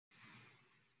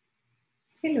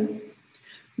Hello,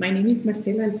 my name is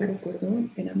Marcela Alfaro-Córdoba,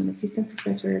 and I'm an assistant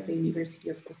professor at the University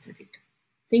of Costa Rica.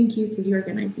 Thank you to the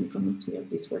organizing committee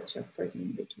of this workshop for the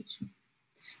invitation.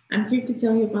 I'm here to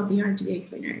tell you about the RDA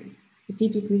plenaries,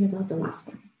 specifically about the last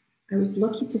one. I was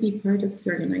lucky to be part of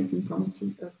the organizing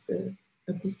committee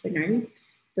of this plenary.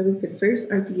 That was the first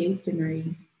RDA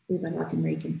plenary with a Latin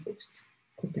American host,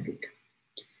 Costa Rica.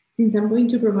 Since I'm going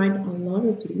to provide a lot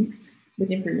of links with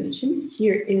information,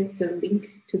 here is the link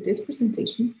to this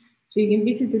presentation, so you can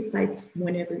visit the sites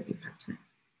whenever you have time.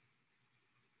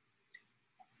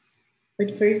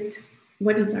 But first,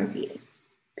 what is RDA?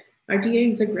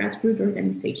 RDA is a grassroots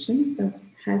organization that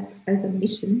has as a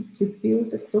mission to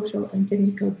build the social and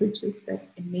technical bridges that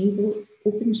enable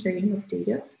open sharing of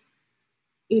data.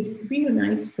 It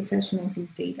reunites professionals in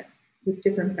data with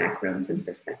different backgrounds and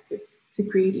perspectives to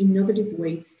create innovative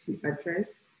ways to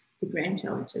address the grand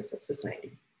challenges of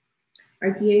society.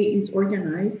 RDA is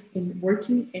organized in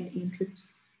working and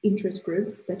interest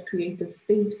groups that create the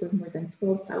space for more than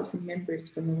 12,000 members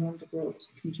from around the world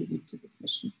to contribute to this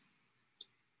mission.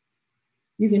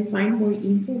 You can find more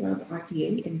info about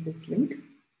RDA in this link.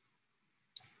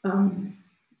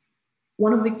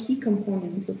 One of the key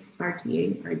components of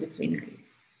RDA are the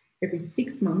plenaries. Every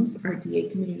 6 months,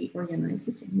 RDA community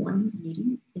organizes one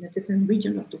meeting in a different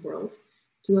region of the world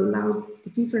to allow the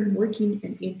different working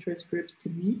and interest groups to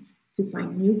meet, to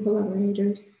find new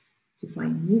collaborators, to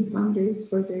find new funders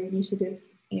for their initiatives,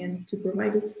 and to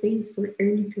provide a space for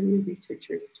early career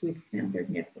researchers to expand their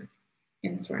network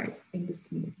and thrive in this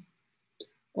community.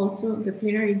 Also, the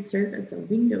plenaries serve as a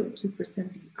window to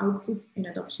present the output and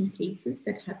adoption cases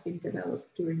that have been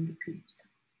developed during the previous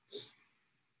time.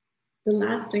 The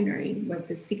last plenary was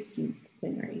the 16th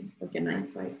plenary,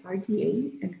 organized by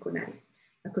RDA and CONARE,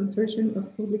 a consortium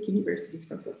of public universities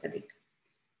from Costa Rica.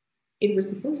 It was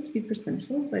supposed to be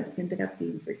presential, but ended up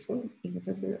being virtual in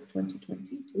November of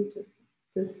 2020 due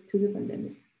to the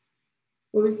pandemic.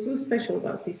 What was so special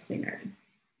about this plenary?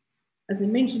 As I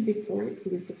mentioned before,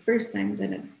 it was the first time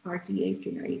that an RDA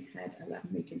plenary had a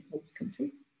Latin American host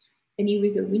country, and it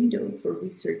was a window for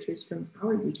researchers from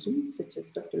our region, such as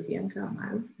Dr. Bianca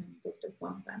Amaro and Dr.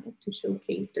 Juan Bane, to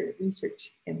showcase their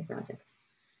research and projects.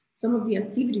 Some of the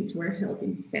activities were held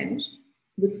in Spanish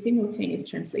with simultaneous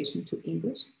translation to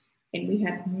English, and we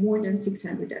had more than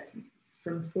 600 attendees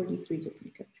from 43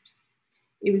 different countries.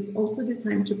 It was also the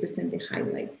time to present the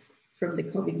highlights from the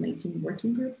COVID-19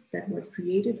 working group that was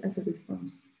created as a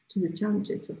response to the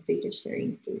challenges of data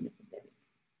sharing during the pandemic.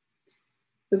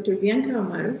 Dr. Bianca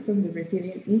Amaro from the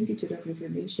Brazilian Institute of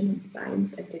Information and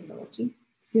Science and Technology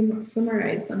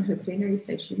summarized on her plenary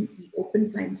session the open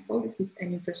science policies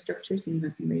and infrastructures in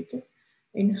Latin America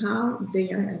and how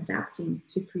they are adapting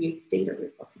to create data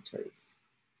repositories.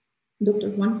 Dr.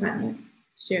 Juan Bane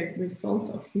shared results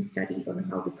of his study on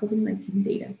how the COVID-19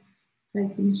 data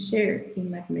has been shared in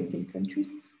Latin American countries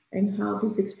and how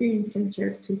this experience can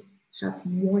serve to have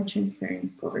more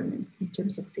transparent governance in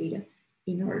terms of data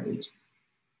in our region.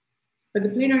 But the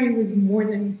plenary was more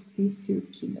than these two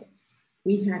keynotes.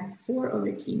 We had 4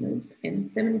 other keynotes and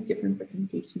 70 different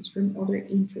presentations from other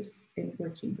interests and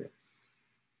working groups.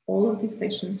 All of these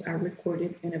sessions are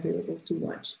recorded and available to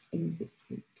watch in this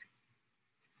link.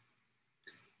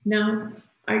 Now,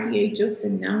 RDA just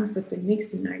announced that the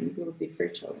next plenary will be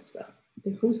virtual as well.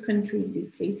 The host country in this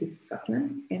case is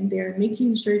Scotland, and they are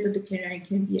making sure that the plenary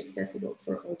can be accessible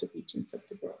for all the regions of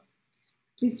the world.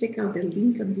 Please check out the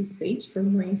link on this page for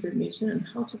more information on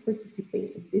how to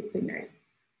participate in this plenary,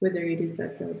 whether it is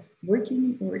as a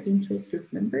working or interest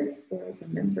group member or as a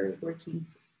member working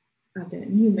as a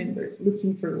new member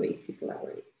looking for ways to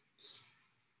collaborate.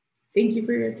 Thank you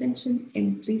for your attention,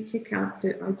 and please check out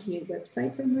the RDA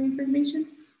website for more information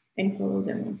and follow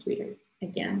them on Twitter.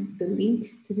 Again, the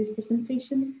link to this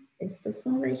presentation is this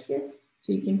one right here,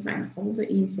 so you can find all the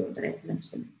info that I've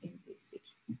mentioned in this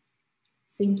video.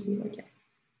 Thank you again.